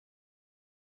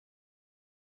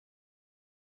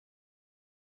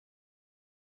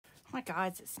Hi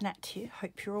guys, it's Nat here.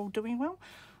 Hope you're all doing well.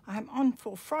 I'm on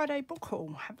for Friday book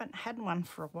haul. Haven't had one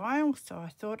for a while, so I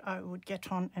thought I would get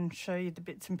on and show you the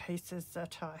bits and pieces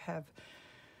that I have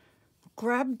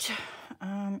grabbed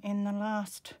in the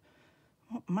last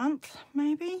month,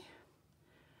 maybe.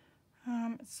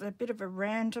 It's a bit of a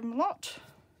random lot.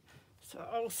 So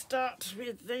I'll start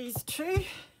with these two.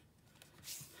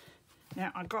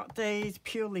 Now I got these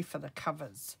purely for the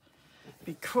covers,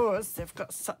 because they've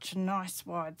got such a nice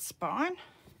wide spine,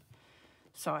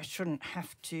 so I shouldn't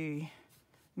have to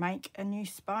make a new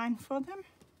spine for them.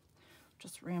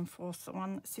 Just reinforce the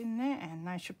one that's in there and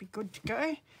they should be good to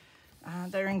go.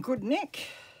 They're in good nick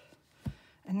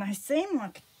and they seem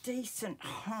like a decent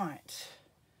height.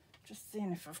 Just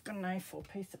seeing if I've got an A4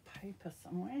 piece of paper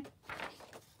somewhere.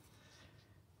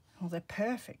 Well, they're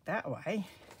perfect that way,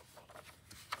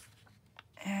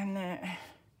 and they're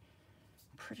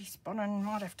pretty spot on.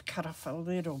 Might have to cut off a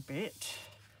little bit,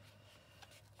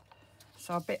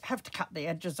 so I have to cut the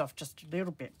edges off just a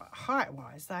little bit, but height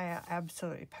wise they are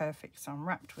absolutely perfect, so I'm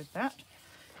wrapped with that.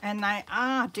 And they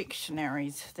are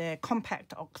dictionaries. They're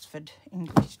compact Oxford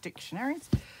English dictionaries.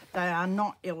 They are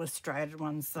not illustrated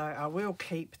ones though. I will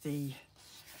keep the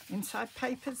inside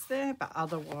papers there, but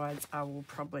otherwise I will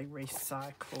probably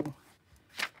recycle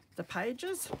the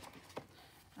pages.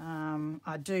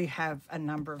 I do have a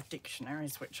number of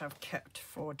dictionaries which I've kept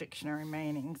for dictionary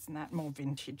meanings and that, more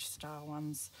vintage style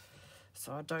ones,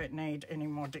 so I don't need any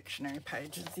more dictionary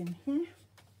pages in here.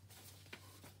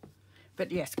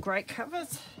 But yes, great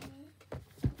covers.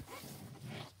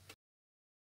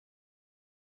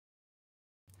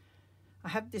 I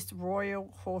have this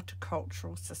Royal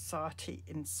Horticultural Society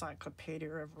Encyclopedia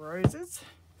of Roses.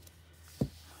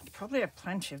 I probably have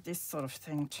plenty of this sort of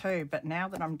thing too, but now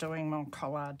that I'm doing more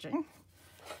collaging,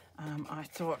 I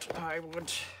thought I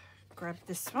would grab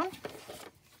this one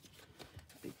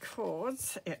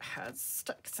because it has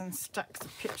stacks and stacks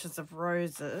of pictures of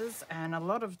roses, and a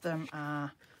lot of them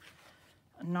are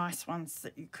nice ones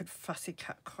that you could fussy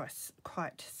cut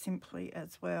quite simply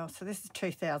as well. So this is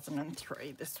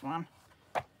 2003, this one.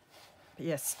 But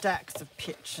yeah, stacks of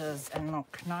pictures, and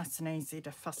look, nice and easy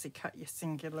to fussy cut your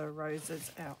singular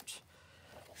roses out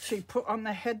to put on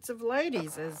the heads of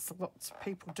ladies, as lots of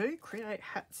people do, create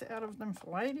hats out of them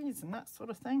for ladies and that sort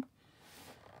of thing.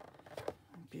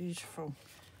 Beautiful.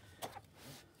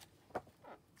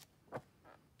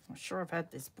 I'm sure I've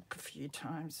had this book a few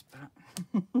times,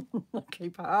 but I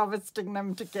keep harvesting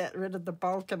them to get rid of the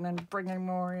bulk and then bringing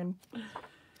more in.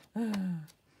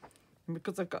 And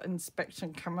because I've got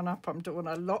inspection coming up, I'm doing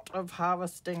a lot of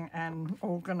harvesting and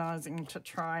organising to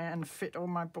try and fit all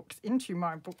my books into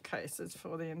my bookcases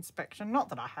for the inspection. Not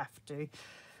that I have to.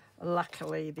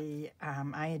 Luckily, the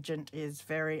agent is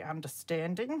very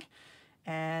understanding,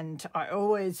 and I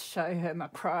always show her my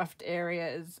craft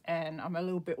areas, and I'm a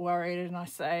little bit worried, and I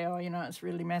say, oh, you know, it's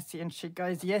really messy, and she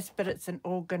goes, yes, but it's an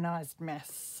organised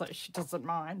mess, so she doesn't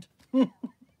mind.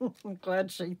 I'm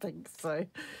glad she thinks so.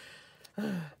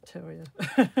 Tell you,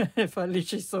 if only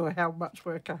she saw how much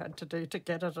work I had to do to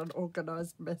get it an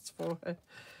organised mess for her.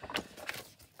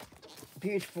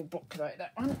 Beautiful book though,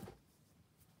 that one.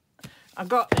 I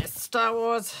got this Star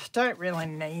Wars, don't really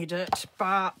need it,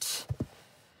 but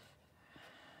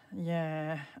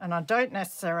yeah, and I don't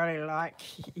necessarily like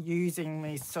using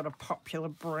these sort of popular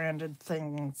branded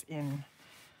things in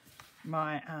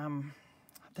my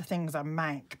the things I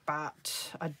make,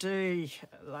 but I do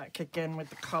like, again with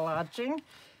the collaging,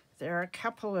 there are a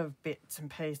couple of bits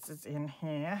and pieces in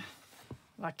here,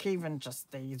 like even just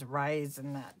these rays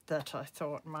and that I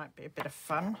thought might be a bit of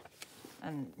fun,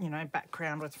 and you know,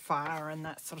 background with fire and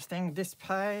that sort of thing. This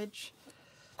page,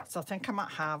 so I think I might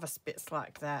harvest bits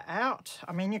like that out.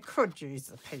 I mean, you could use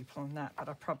the people in that, but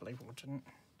I probably wouldn't.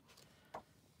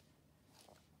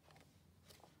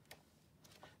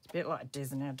 A bit like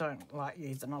Disney, I don't like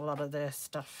using a lot of their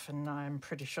stuff, and I'm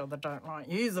pretty sure they don't like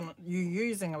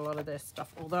using a lot of their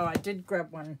stuff, although I did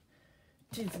grab one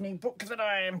Disney book that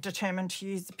I am determined to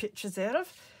use the pictures out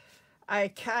of.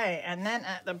 Okay, and then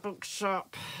at the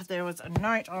bookshop there was a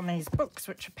note on these books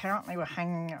which apparently were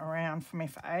hanging around for me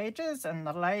for ages, and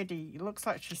the lady, looks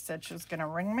like she said she was going to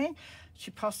ring me. She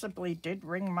possibly did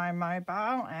ring my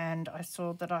mobile, and I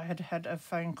saw that I had had a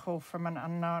phone call from an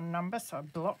unknown number, so I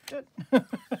blocked it.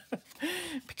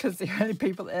 Because the only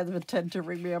people that ever tend to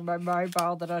ring me on my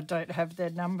mobile that I don't have their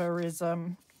number is,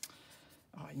 oh,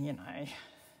 you know,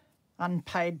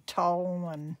 unpaid toll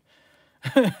and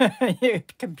your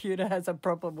computer has a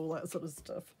problem, all that sort of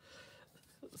stuff.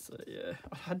 So yeah,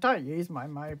 I don't use my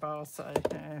mobile, so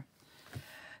yeah.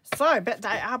 So, but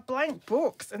they are blank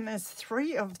books, and there's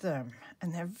 3 of them,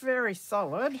 and they're very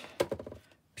solid,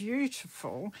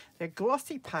 beautiful. They're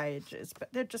glossy pages, but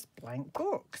they're just blank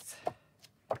books.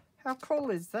 How cool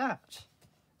is that?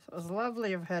 So it was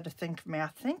lovely of her to think of me. I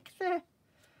think they're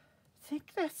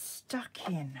stuck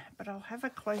in, but I'll have a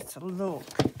closer look.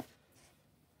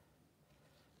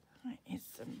 That is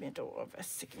the middle of a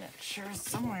signature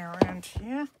somewhere around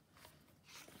here.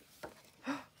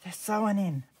 They're sewn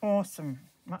in. Awesome.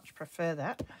 Much prefer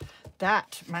that.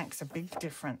 That makes a big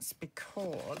difference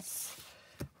because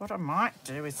what I might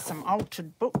do is some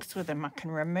altered books with them. I can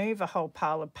remove a whole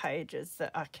pile of pages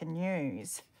that I can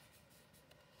use.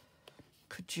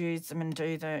 Could use them and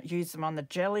use them on the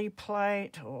jelly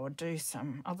plate or do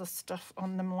some other stuff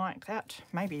on them like that.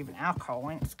 Maybe even alcohol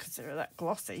inks because they're that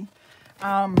glossy.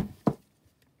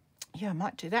 Yeah, I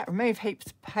might do that. Remove heaps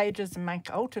of pages and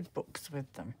make altered books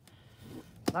with them.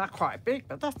 They're quite big,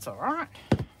 but that's all right.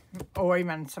 Or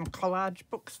even some collage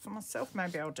books for myself.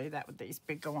 Maybe I'll do that with these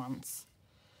bigger ones.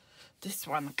 This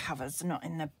one, the cover's not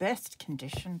in the best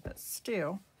condition, but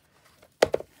still.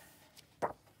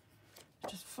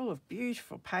 Just full of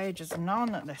beautiful pages, and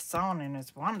knowing that they're sewn in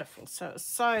is wonderful. So it's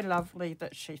so lovely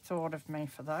that she thought of me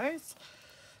for those.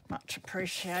 Much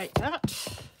appreciate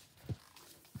that.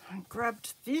 I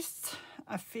grabbed this,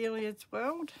 Ophelia's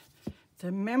World,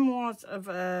 the Memoirs of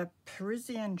a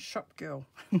Parisian Shop Girl.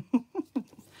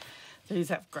 These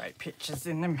have great pictures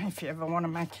in them if you ever want to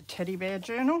make a teddy bear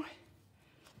journal.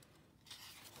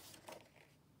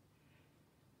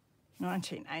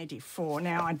 1984.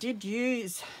 Now, I did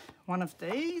use one of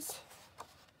these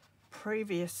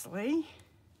previously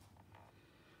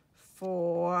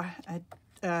for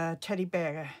a teddy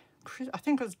bear, I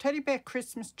think it was a teddy bear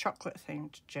Christmas chocolate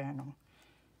themed journal.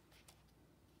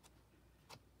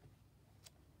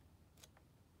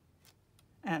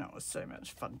 And it was so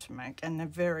much fun to make, and they're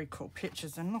very cool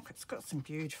pictures. And look, it's got some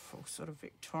beautiful sort of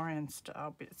Victorian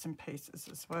style bits and pieces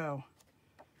as well.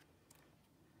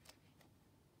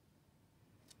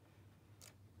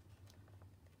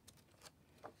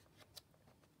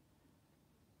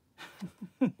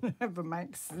 Whoever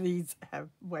makes these have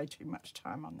way too much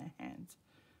time on their hands.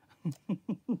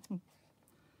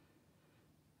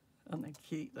 And they're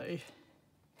cute though.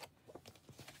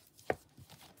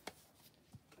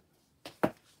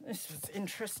 This was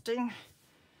interesting.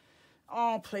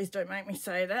 Oh, please don't make me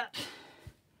say that.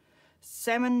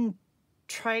 Salmon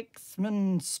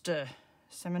Trakesminster.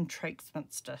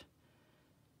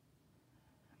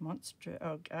 Monster.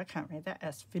 Oh, I can't read that.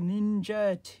 As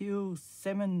Fininja Till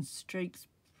Salmon Streaks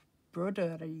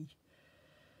Broderie.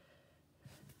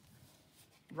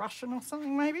 Russian or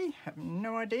something, maybe? Have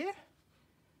no idea.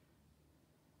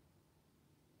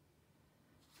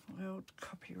 World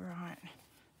copyright.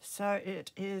 So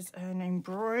it is an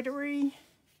embroidery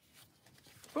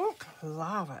book.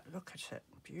 Love it. Look at it.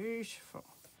 Beautiful.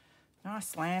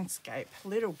 Nice landscape. A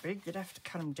little big. You'd have to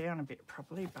cut them down a bit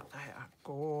probably, but they are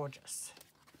gorgeous.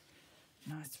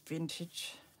 Nice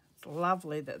vintage. It's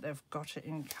lovely that they've got it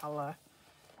in colour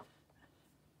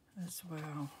as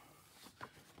well.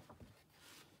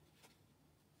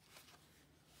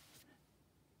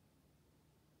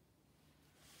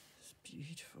 It's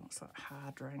beautiful. It's like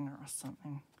Hardranger or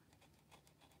something.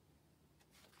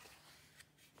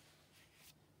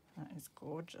 That is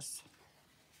gorgeous.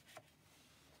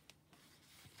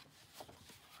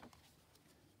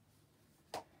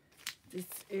 This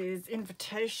is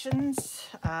invitations.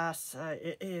 So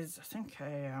it is, I think,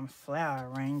 a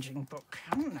flower arranging book.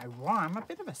 I don't know why. I'm a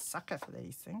bit of a sucker for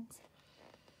these things.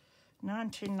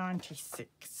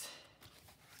 1996.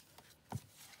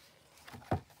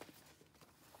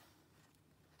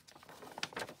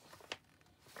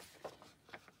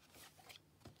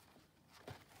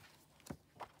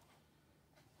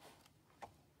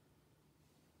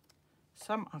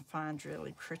 Some I find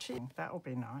really pretty. That will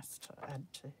be nice to add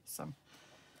to some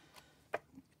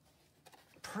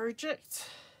projects.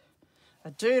 I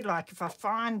do like, if I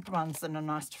find ones that are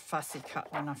nice to fussy cut,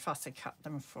 then I fussy cut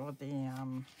them for the,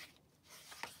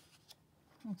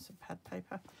 what's the pad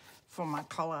paper? For my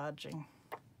collaging.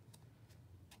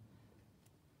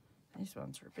 These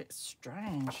ones are a bit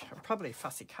strange. I'll probably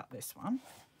fussy cut this one.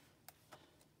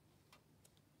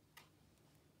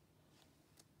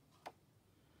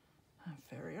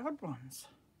 Very odd ones.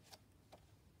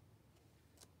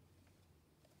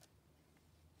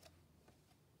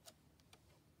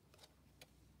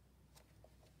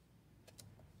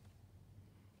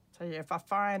 So yeah, if I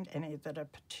find any that are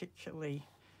particularly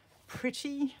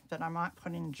pretty that I might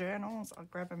put in journals, I'll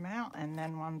grab them out, and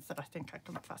then ones that I think I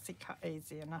can fussy cut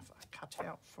easy enough, I cut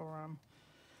out for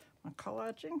my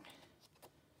collaging.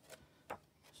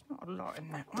 There's not a lot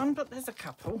in that one, but there's a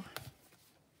couple.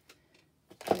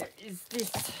 There is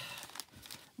this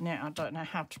Now, I don't know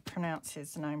how to pronounce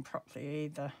his name properly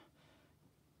either.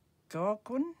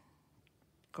 Georgian,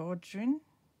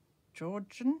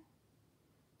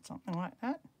 something like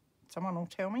that. Someone will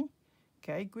tell me.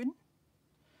 Gorgon,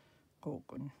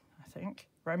 I think.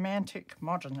 Romantic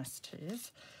Modernist he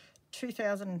is.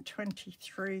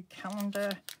 2023 calendar,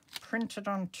 printed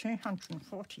on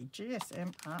 240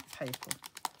 GSM art paper.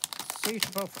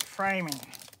 Suitable for framing.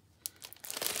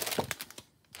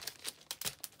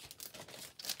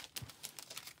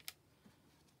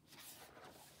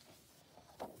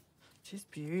 It is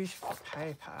beautiful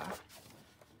paper.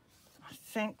 I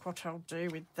think what I'll do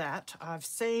with that, I've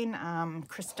seen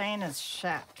Christina's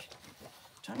Shack.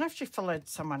 Don't know if she followed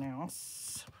someone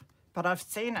else, but I've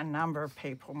seen a number of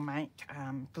people make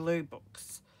glue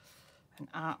books and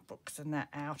art books and that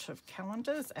out of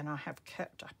calendars, and I have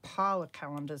kept a pile of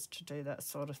calendars to do that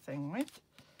sort of thing with.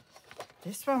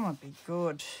 This one would be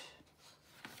good.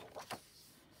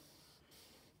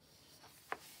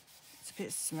 It's a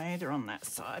bit smoother on that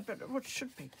side, but it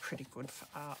should be pretty good for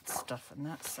art stuff and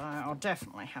that, so I'll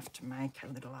definitely have to make a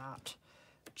little art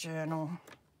journal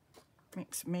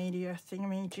mixed media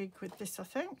thingamajig with this, I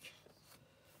think.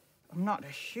 I'm not a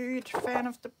huge fan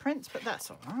of the prints, but that's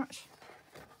all right.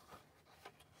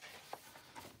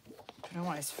 You can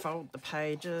always fold the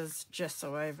pages,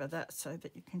 gesso over that so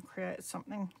that you can create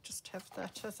something. Just have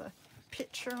that as a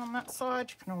picture on that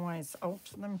side. You can always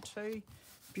alter them too.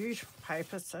 Beautiful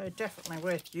paper, so definitely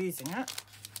worth using it.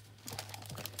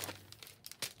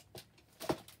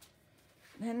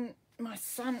 Then my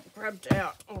son grabbed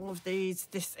out all of these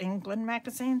This England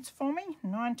magazines for me,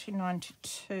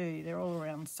 1992. They're all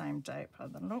around the same date by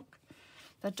the look.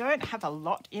 They don't have a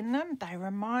lot in them. They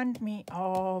remind me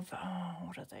of, oh,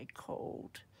 what are they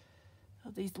called?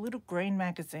 Oh, these little green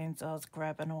magazines I was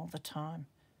grabbing all the time.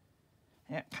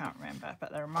 Yeah, can't remember,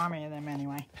 but they remind me of them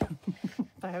anyway.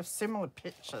 They have similar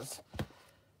pictures.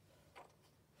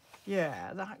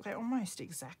 Yeah, they're almost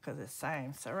exactly the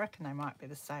same, so I reckon they might be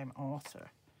the same author.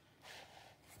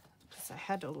 Because I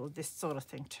had all of this sort of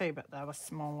thing too, but they were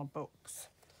smaller books.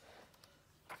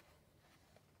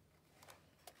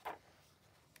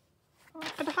 I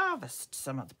could harvest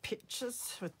some of the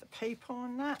pictures with the people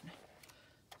and that.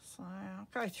 So I'll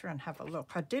go through and have a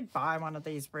look. I did buy one of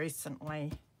these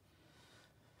recently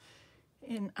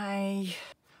in a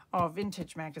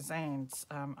vintage magazines.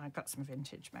 I got some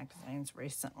vintage magazines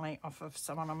recently off of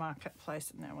someone on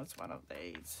Marketplace, and there was one of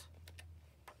these.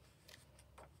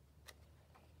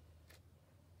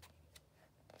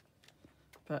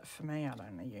 But for me, I'd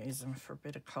only use them for a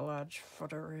bit of collage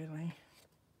fodder, really.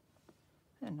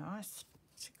 They're nice.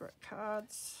 Cigarette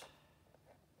cards.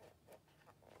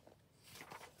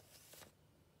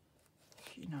 A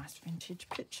few nice vintage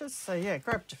pictures. So yeah,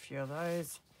 grabbed a few of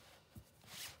those.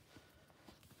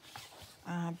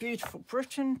 Beautiful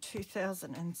Britain,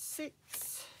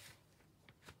 2006.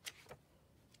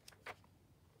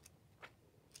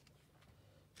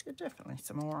 Yeah, definitely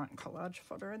some alright collage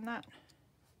fodder in that.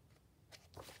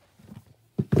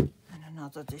 And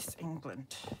another This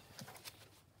England.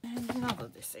 And another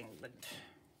This England.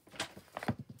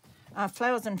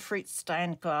 Flowers and Fruits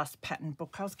stained glass pattern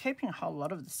book. I was keeping a whole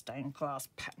lot of the stained glass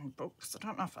pattern books. I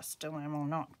don't know if I still am or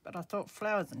not, but I thought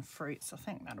Flowers and Fruits, I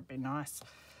think that'd be nice.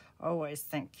 I always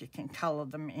think you can colour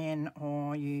them in,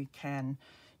 or you can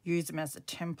use them as a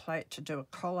template to do a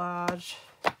collage.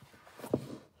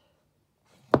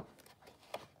 They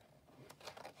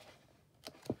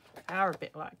are a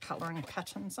bit like colouring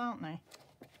patterns, aren't they?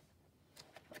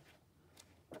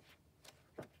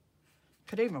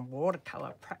 Could even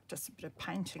watercolour, practice a bit of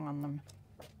painting on them.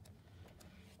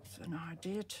 It's an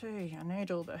idea too. I need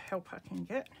all the help I can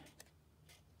get.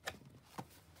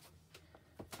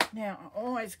 Now, I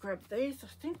always grab these. I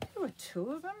think there were two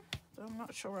of them. So I'm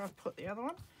not sure where I've put the other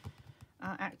one.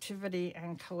 Activity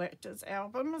and Collectors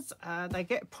albums. They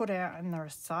get put out in the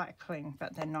recycling,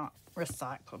 but they're not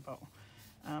recyclable.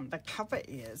 The cover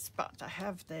is, but they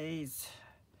have these.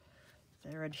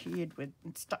 They're adhered with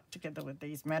and stuck together with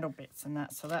these metal bits and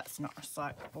that, so that's not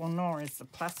recyclable, nor is the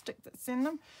plastic that's in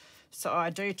them. So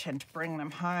I do tend to bring them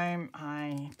home.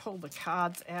 I pull the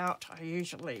cards out. I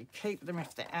usually keep them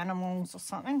if they're animals or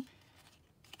something.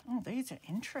 Oh, these are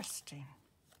interesting.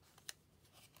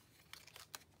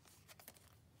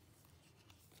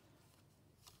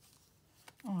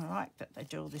 Oh, I like that they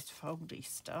do all this foldy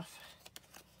stuff.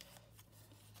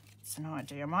 It's an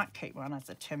idea. I might keep one as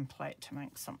a template to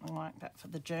make something like that for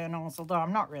the journals, although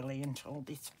I'm not really into all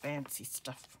this fancy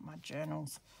stuff for my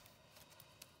journals.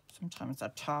 Sometimes I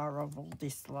tire of all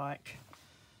this like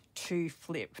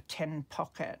 2-flip,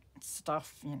 10-pocket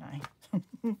stuff, you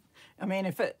know. I mean,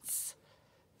 if it's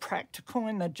practical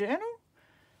in the journal,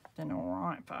 then all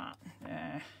right. But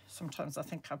yeah, sometimes I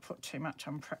think I put too much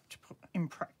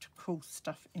impractical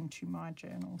stuff into my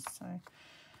journals. So,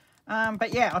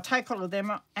 but yeah, I'll take all of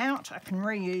them out. I can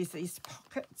reuse these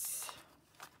pockets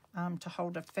to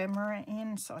hold ephemera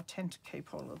in, so I tend to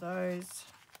keep all of those.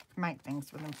 Make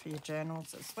things with them for your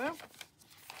journals as well.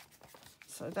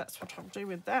 So that's what I'll do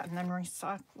with that, and then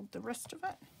recycle the rest of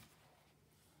it.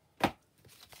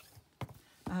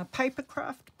 Paper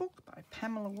craft book by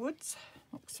Pamela Woods.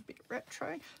 Looks a bit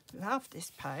retro. Love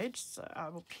this page, so I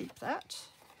will keep that.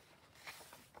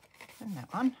 And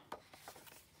that one.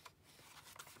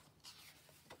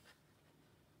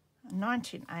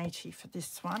 1980 for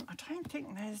this one. I don't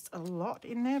think there's a lot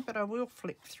in there, but I will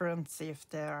flick through and see if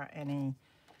there are any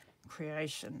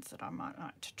creations that I might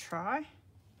like to try.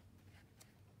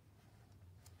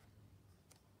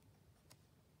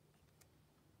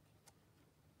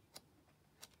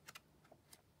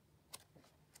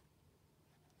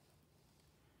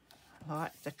 I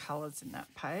like the colours in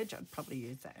that page. I'd probably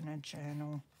use that in a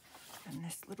journal. And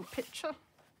this little picture.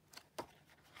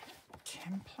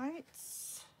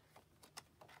 Templates.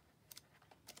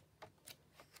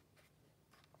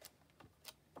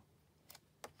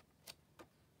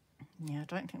 Yeah, I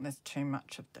don't think there's too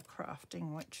much of the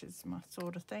crafting, which is my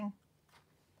sort of thing.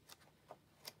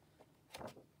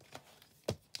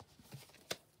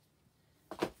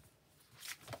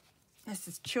 This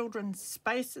is Children's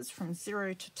Spaces from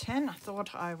 0 to 10. I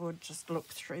thought I would just look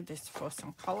through this for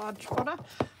some collage fodder.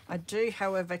 I do,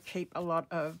 however, keep a lot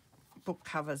of book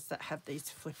covers that have these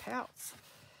flip outs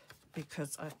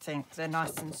because I think they're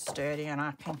nice and sturdy and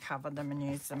I can cover them and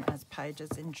use them as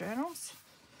pages in journals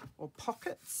or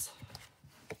pockets.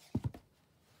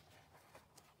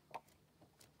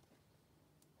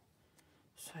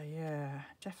 So yeah,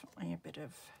 definitely a bit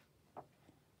of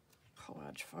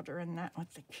collage fodder in that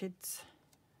with the kids,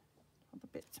 all the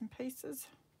bits and pieces.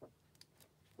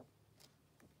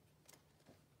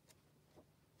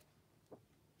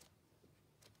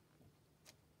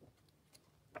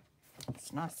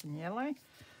 It's nice and yellow.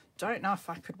 Don't know if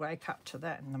I could wake up to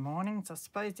that in the mornings. I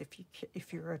suppose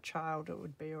if you're a child it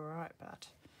would be all right, but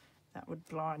that would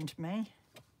blind me.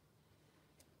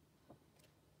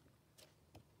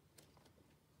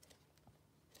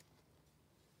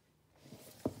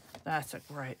 That's a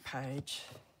great page.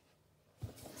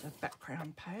 It's a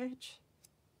background page.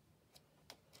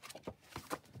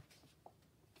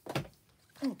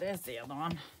 Oh, there's the other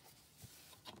one.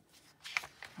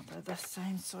 Are they the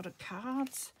same sort of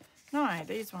cards? No,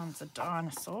 these ones are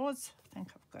dinosaurs. I think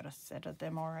I've got a set of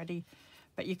them already.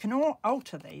 But you can all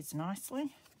alter these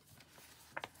nicely.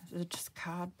 They're just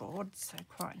cardboard, so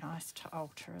quite nice to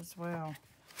alter as well.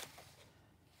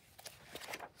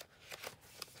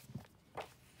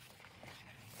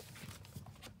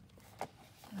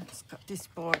 It's got this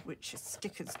board which is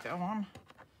stickers go on.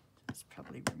 It's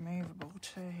probably removable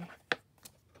too.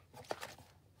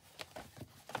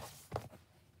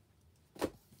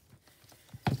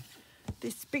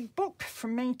 This big book,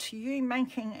 From Me to You,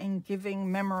 Making and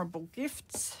Giving Memorable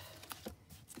Gifts.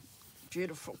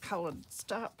 Beautiful coloured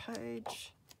start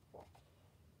page.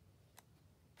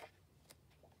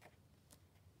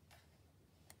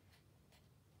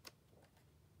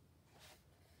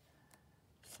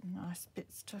 Some nice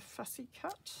bits to fussy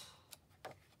cut.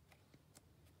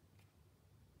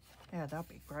 Yeah, they'll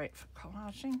be great for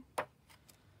collaging. So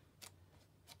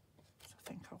I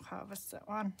think I'll harvest that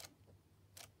one.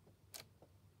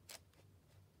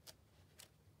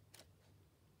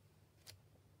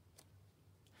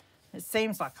 It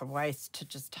seems like a waste to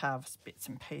just harvest bits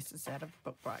and pieces out of a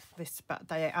book like this, but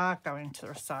they are going to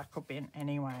the recycle bin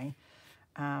anyway.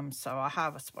 So I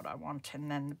harvest what I want, and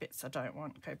then the bits I don't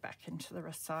want go back into the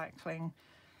recycling.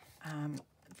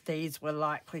 These were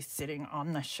likely sitting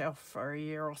on the shelf for a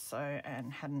year or so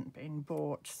and hadn't been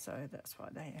bought, so that's why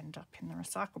they end up in the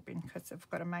recycle bin, because they've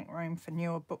got to make room for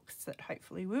newer books that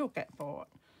hopefully will get bought,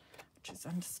 which is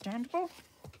understandable.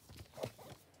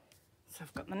 So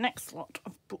I've got the next lot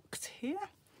of books here,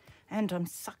 and I'm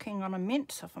sucking on a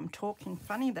mint, so if I'm talking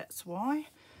funny, that's why.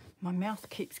 My mouth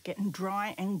keeps getting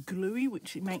dry and gluey,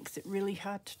 which makes it really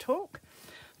hard to talk.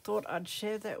 Thought I'd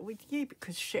share that with you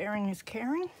because sharing is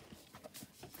caring.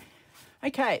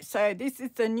 Okay, so this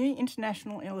is the New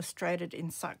International Illustrated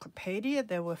Encyclopedia.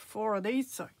 There were 4 of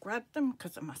these, so I grabbed them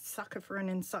because I'm a sucker for an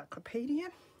encyclopedia.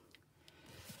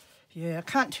 Yeah, I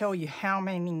can't tell you how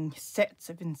many sets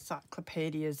of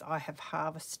encyclopedias I have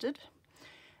harvested.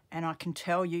 And I can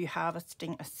tell you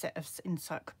harvesting a set of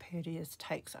encyclopedias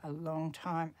takes a long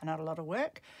time and a lot of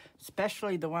work,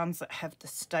 especially the ones that have the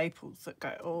staples that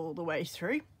go all the way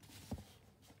through.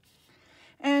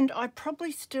 And I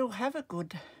probably still have a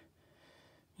good,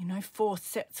 you know, 4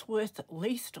 sets worth at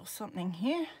least or something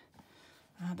here.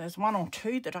 There's 1 or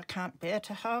 2 that I can't bear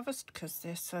to harvest because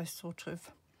they're so sort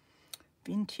of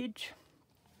vintage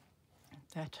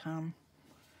that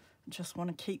just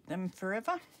want to keep them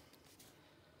forever.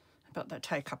 But they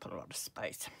take up a lot of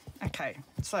space. Okay,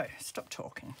 so stop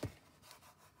talking.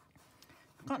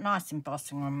 I've got nice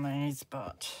embossing on these,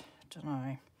 but I don't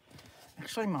know.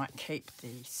 Actually might keep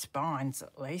the spines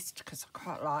at least because I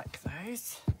quite like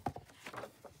those.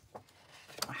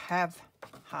 I have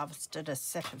harvested a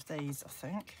set of these, I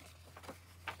think.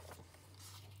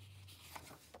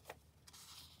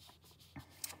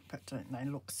 But don't they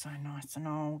look so nice and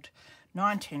old?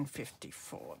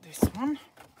 1954, this one.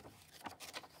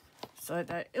 So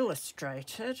they're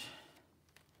illustrated.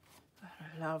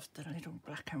 I love the little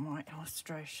black and white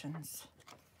illustrations.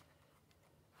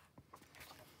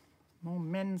 More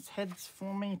men's heads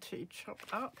for me to chop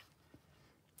up.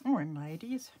 Or in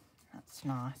ladies. That's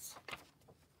nice.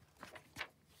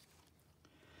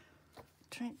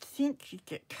 Don't think you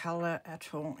get colour at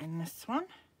all in this one.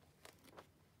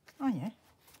 Oh yeah,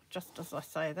 just as I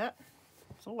say that.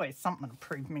 There's always something to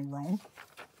prove me wrong.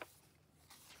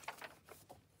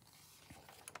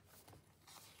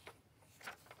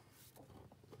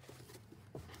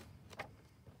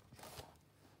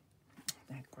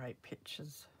 They're great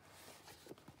pictures.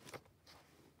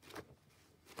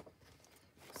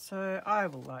 So I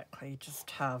will likely just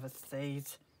harvest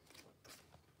these.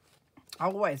 I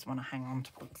always want to hang on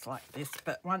to books like this,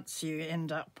 but once you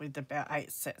end up with about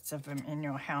 8 sets of them in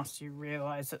your house, you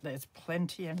realise that there's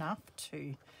plenty enough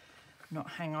to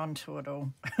not hang on to it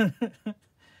all. Look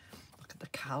at the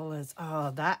colours.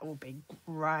 Oh, that will be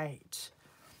great.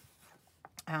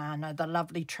 And the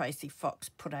lovely Tracy Fox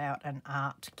put out an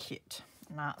art kit,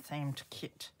 an art-themed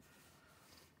kit.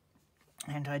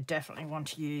 And I definitely want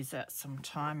to use that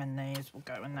sometime, and these will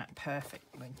go in that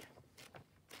perfectly.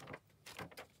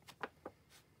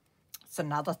 It's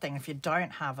another thing, if you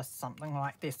don't harvest something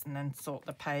like this and then sort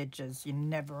the pages, you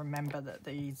never remember that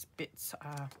these bits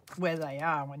are where they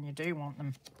are when you do want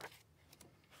them.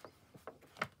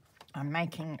 I'm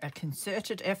making a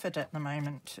concerted effort at the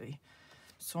moment to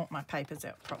sort my papers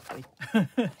out properly.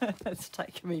 It's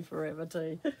taken me forever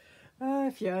too. Oh,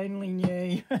 if you only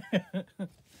knew.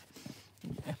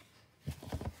 Yeah.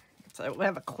 So we'll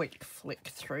have a quick flick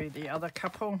through the other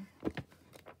couple.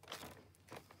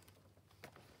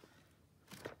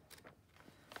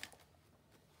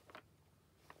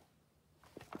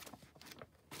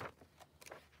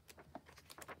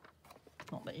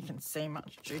 Not that you can see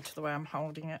much due to the way I'm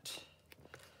holding it.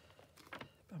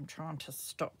 I'm trying to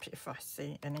stop if I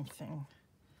see anything.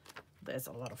 There's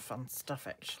a lot of fun stuff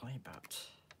actually, but...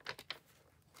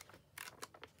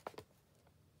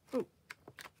 Ooh.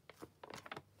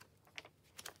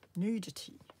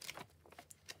 Nudity.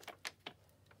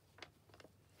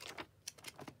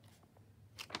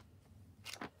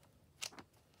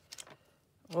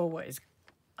 Always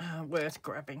worth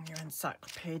grabbing your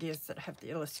encyclopedias that have the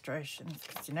illustrations,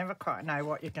 because you never quite know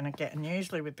what you're going to get. And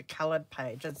usually with the coloured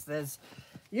pages, there's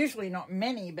usually not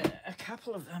many, but a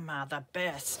couple of them are the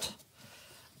best.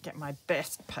 Get my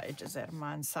best pages out of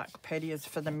my encyclopedias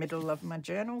for the middle of my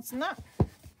journals and that.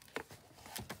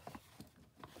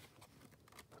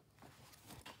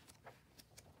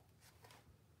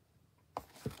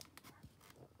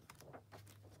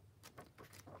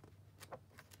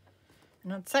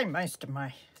 And I'd say most of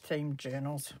my themed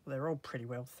journals, they're all pretty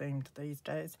well themed these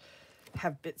days,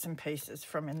 have bits and pieces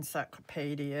from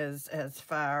encyclopedias as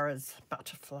far as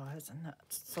butterflies and that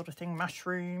sort of thing,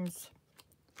 mushrooms.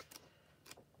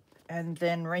 And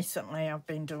then recently I've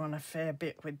been doing a fair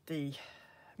bit with the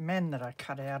men that I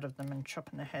cut out of them and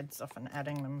chopping the heads off and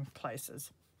adding them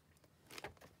places.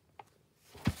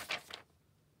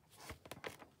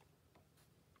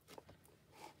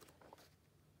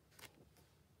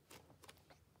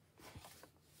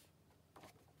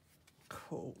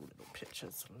 Cool little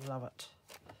pictures, love it.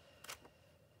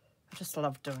 I just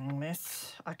love doing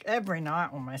this. Every night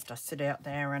almost I sit out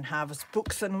there and harvest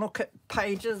books and look at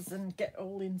pages and get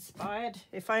all inspired.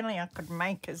 If only I could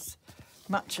make as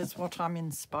much as what I'm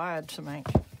inspired to make.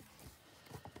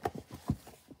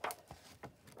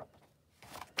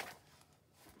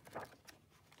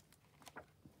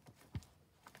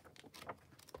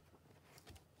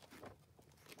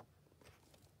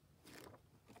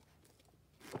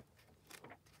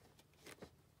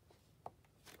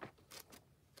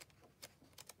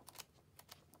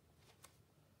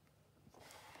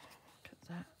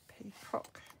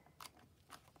 Peacock.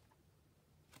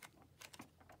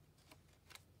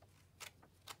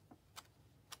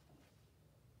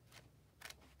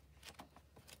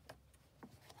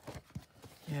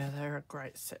 Yeah, they're a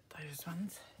great set, those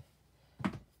ones.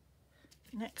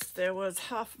 Next, there was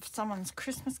half of someone's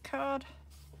Christmas card.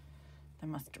 They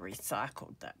must have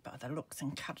recycled that by the looks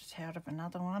and cut it out of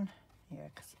another one. Yeah,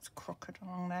 because it's crooked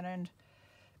along that end.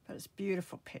 But it's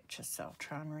beautiful picture, so I'll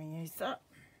try and reuse that.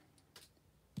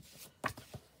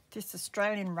 This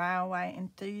Australian Railway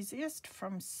Enthusiast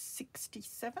from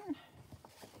 '67.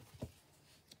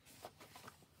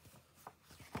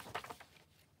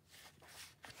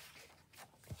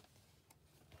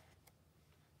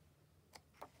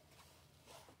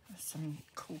 There's some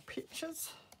cool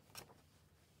pictures.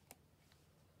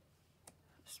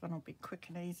 This one will be quick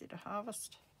and easy to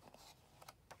harvest.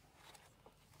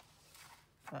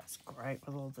 That's great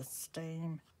with all the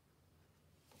steam.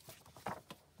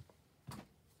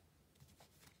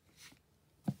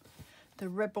 The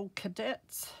Rebel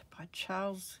Cadets by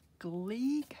Charles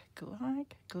Gleig, I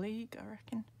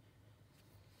reckon.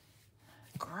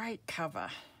 Great cover.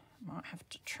 Might have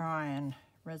to try and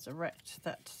resurrect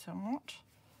that somewhat.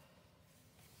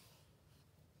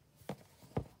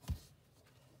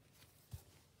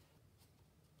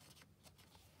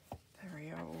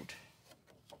 Very old.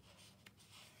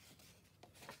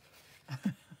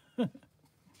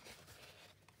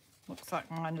 Looks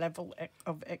like my level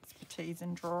of expertise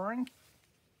in drawing.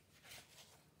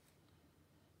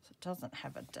 So it doesn't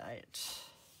have a date.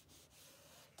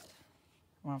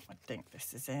 Well, I think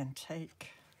this is antique.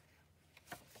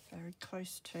 Very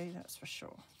close to, that's for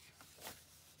sure.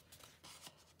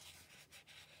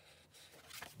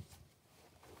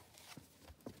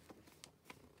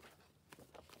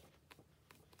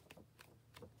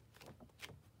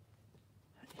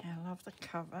 Yeah, I love the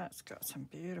cover. It's got some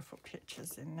beautiful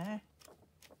pictures in there.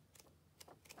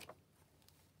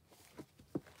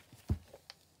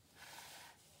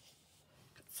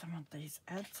 Got some of these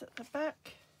ads at the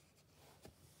back.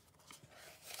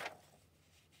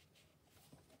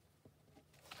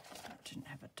 That didn't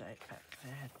have a date back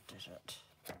there, did it?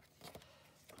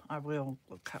 I will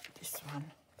look up this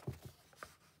one.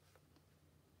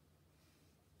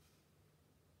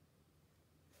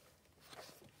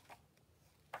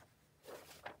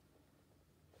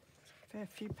 Fair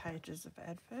few pages of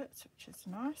adverts, which is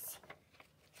nice.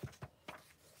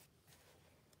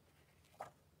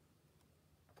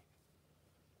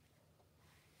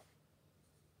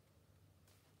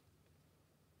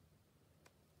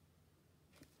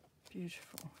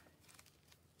 Beautiful.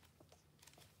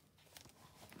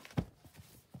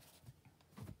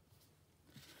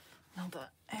 Another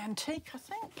antique, I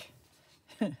think.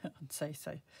 I'd say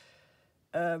so.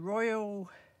 Royal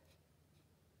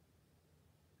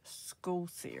School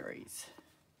Series.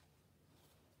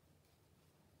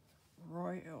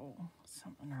 Royal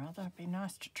something or other. It'd be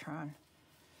nice to try and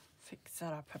fix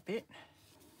that up a bit.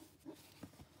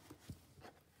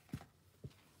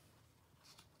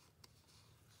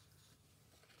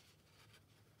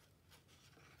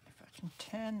 If I can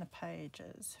turn the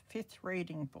pages. 5th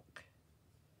reading book.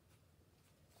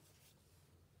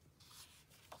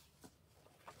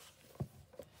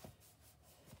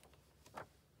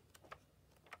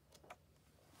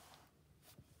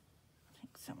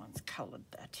 Someone's coloured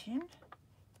that in.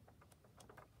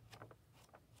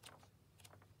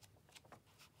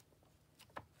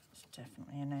 It's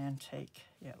definitely an antique.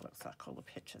 Yeah, it looks like all the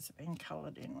pictures have been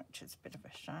coloured in, which is a bit of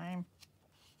a shame.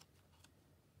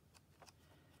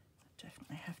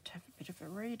 Definitely have to have a bit of a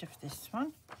read of this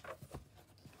one.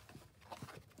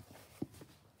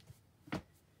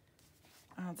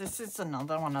 This is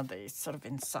another one of these sort of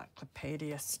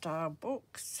encyclopedia style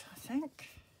books, I think.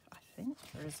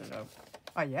 Or is it a...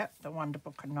 Oh, yeah, the Wonder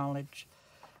Book of Knowledge.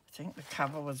 I think the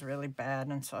cover was really bad,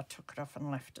 and so I took it off and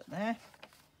left it there.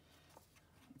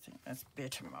 I think there's a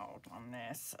bit of mould on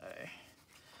there, so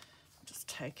I'll just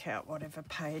take out whatever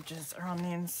pages are on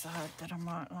the inside that I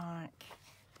might like.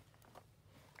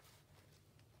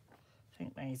 I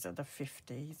think these are the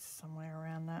 50s, somewhere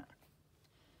around that.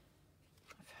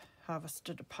 I've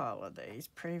harvested a pile of these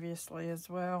previously as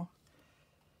well.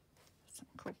 Some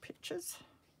cool pictures.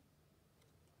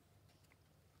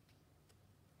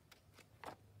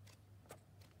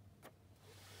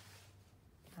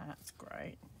 That's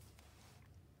great.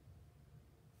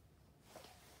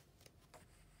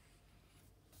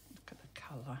 Look at the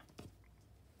colour.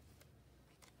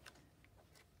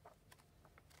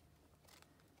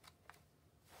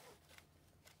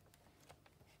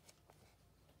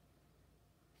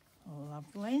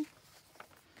 Lovely.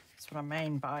 That's what I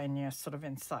mean by in your sort of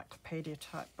encyclopedia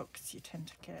type books, you tend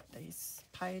to get these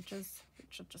pages,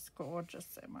 which are just gorgeous.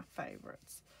 They're my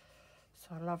favourites.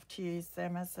 So I love to use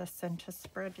them as a centre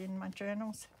spread in my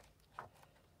journals.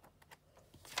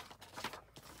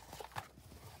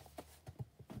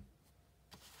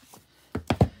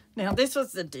 Now this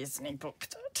was the Disney book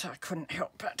that I couldn't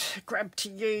help but grab to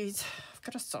use. I've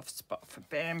got a soft spot for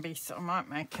Bambi, so I might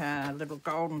make a little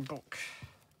golden book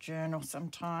journal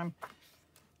sometime.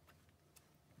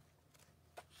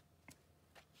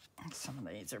 Some of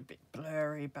these are a bit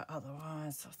blurry, but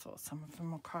otherwise I thought some of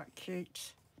them were quite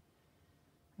cute.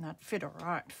 And they'd fit all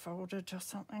right folded or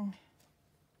something.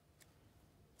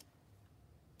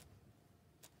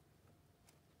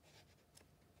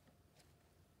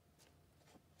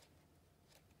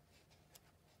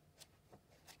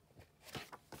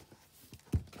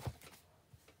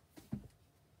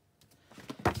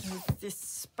 There's this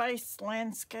Space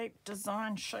Landscape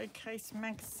Design Showcase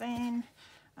magazine.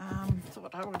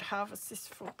 Thought I would harvest this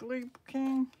for glue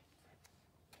booking.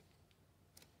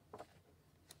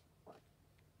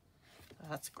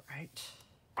 That's great.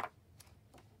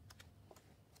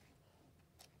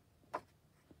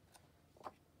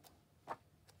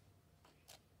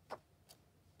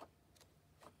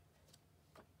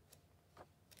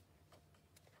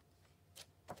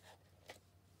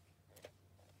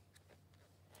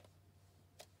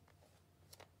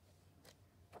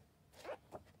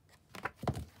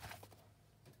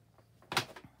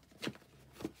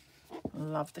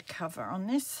 Love the cover on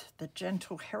this, The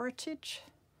Gentle Heritage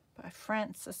by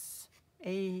Francis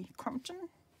E. Crompton.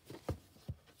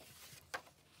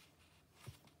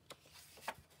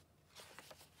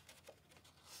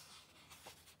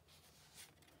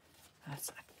 That's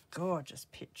a gorgeous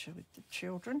picture with the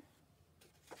children.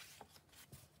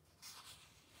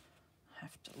 I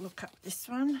have to look up this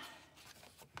one.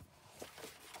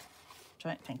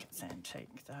 Don't think it's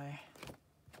antique though. I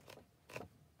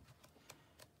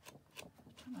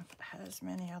don't know if it has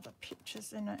many other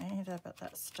pictures in it either, but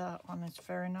that start one is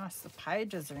very nice. The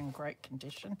pages are in great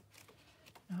condition,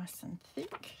 nice and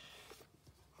thick.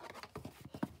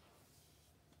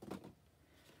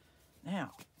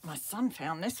 Now, my son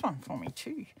found this one for me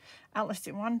too. Alice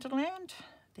in Wonderland,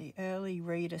 the Early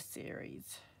Reader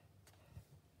series.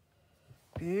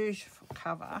 Beautiful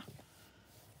cover.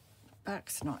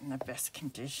 Back's not in the best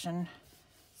condition.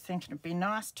 Thinking it'd be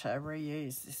nice to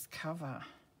reuse this cover.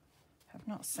 I've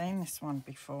not seen this one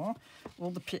before.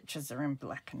 All the pictures are in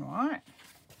black and white,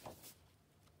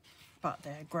 but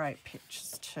they're great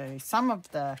pictures too. Some of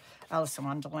the Alice in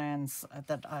Wonderlands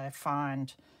that I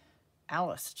find,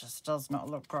 Alice just does not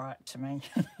look right to me.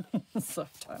 So I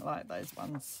don't like those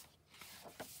ones.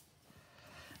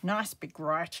 Nice big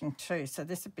writing too. So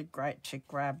this would be great to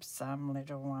grab some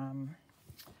little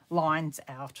lines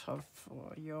out of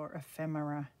for your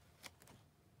ephemera.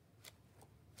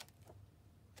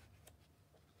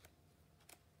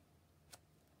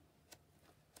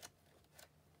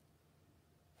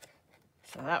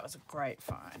 So that was a great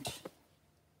find.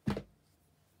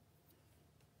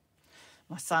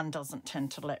 My son doesn't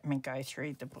tend to let me go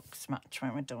through the books much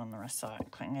when we're doing the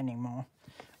recycling anymore.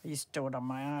 I used to do it on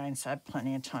my own, so I had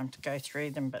plenty of time to go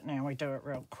through them, but now we do it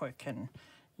real quick, and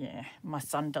yeah, my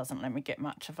son doesn't let me get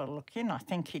much of a look in. I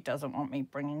think he doesn't want me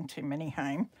bringing too many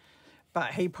home,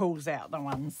 but he pulls out the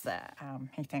ones that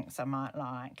he thinks I might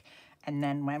like, and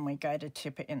then when we go to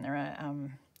tip it in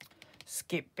the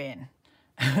skip bin,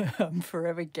 I'm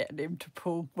forever getting him to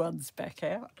pull ones back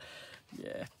out.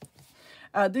 Yeah.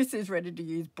 This is ready to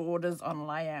use borders on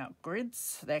layout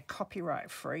grids. They're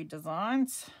copyright-free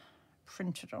designs,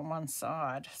 printed on one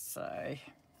side, so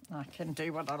I can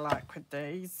do what I like with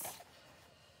these.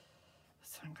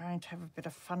 So I'm going to have a bit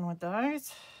of fun with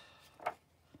those.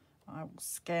 I will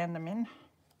scan them in.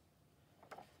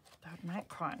 They would make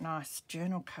quite nice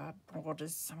journal card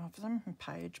borders, some of them, and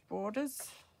page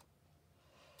borders.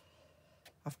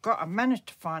 I've managed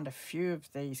to find a few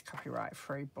of these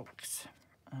copyright-free books,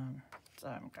 so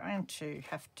I'm going to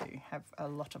have a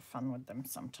lot of fun with them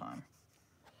sometime.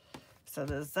 So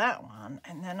there's that one,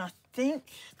 and then I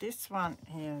think this one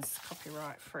is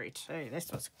copyright-free too.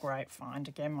 This was a great find.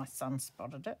 Again, my son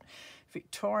spotted it.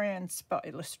 Victorian Spot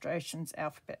Illustrations,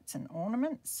 Alphabets and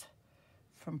Ornaments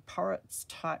from Porritt's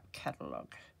Type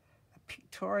Catalogue, a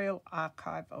pictorial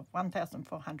archive of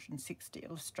 1,460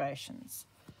 illustrations.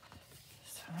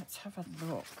 So let's have a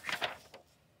look.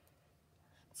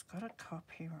 It's got a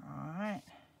copyright.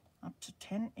 Up to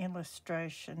 10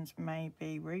 illustrations may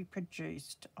be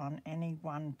reproduced on any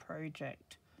one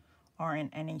project or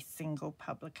in any single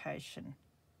publication,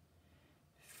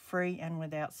 free and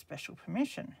without special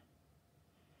permission.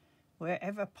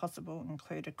 Wherever possible,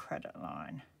 include a credit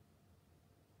line.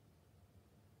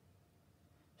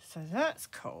 So that's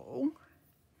cool.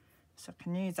 So I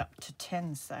can use up to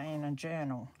 10, say, in a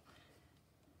journal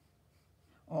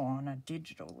or on a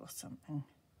digital or something,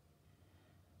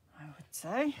 I would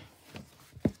say.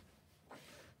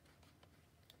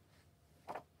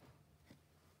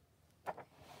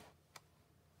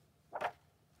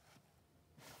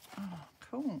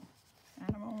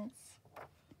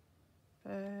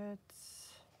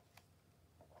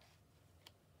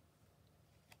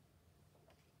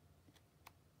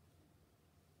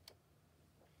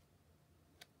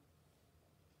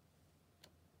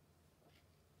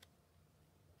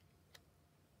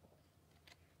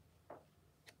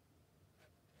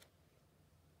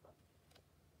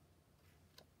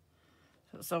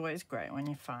 it's always great when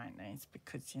you find these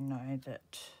because you know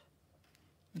that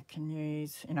you can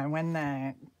use, you know, when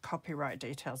the copyright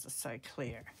details are so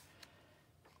clear,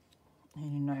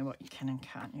 and you know what you can and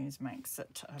can't use, makes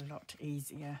it a lot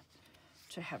easier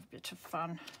to have a bit of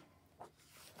fun.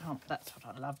 Oh, that's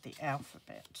what I love, the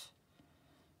alphabet.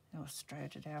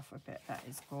 Illustrated alphabet, that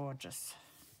is gorgeous.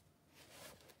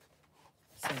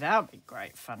 So that'll be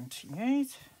great fun to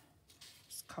use.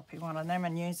 Just copy one of them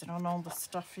and use it on all the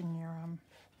stuff in your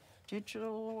digital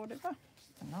or whatever.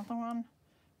 Another one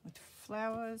with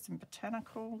flowers and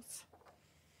botanicals.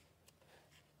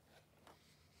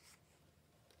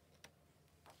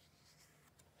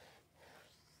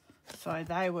 So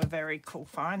they were very cool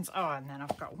finds. Oh, and then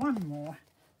I've got one more.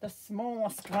 The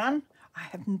smallest one.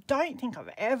 Don't think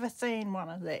I've ever seen one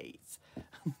of these.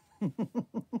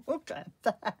 Look at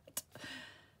that.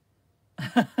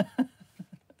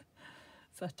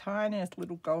 It's the tiniest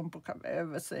little golden book I've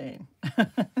ever seen.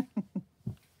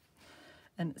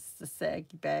 And it's the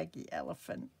Saggy Baggy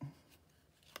Elephant.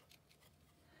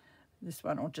 This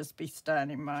one will just be staying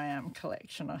in my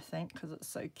collection, I think, because it's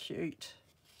so cute.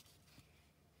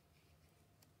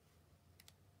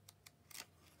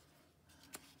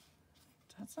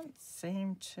 Doesn't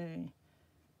seem to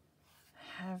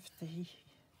have the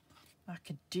like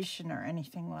addition or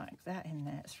anything like that in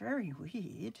there. It's very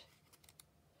weird,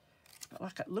 but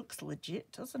like it looks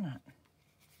legit, doesn't it?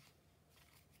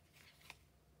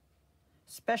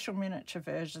 Special miniature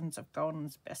versions of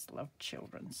Golden's best loved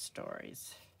children's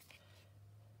stories.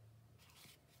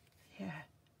 Yeah,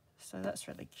 so that's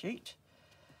really cute.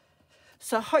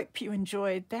 So I hope you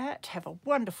enjoyed that. Have a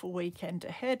wonderful weekend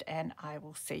ahead, and I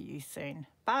will see you soon.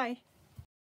 Bye.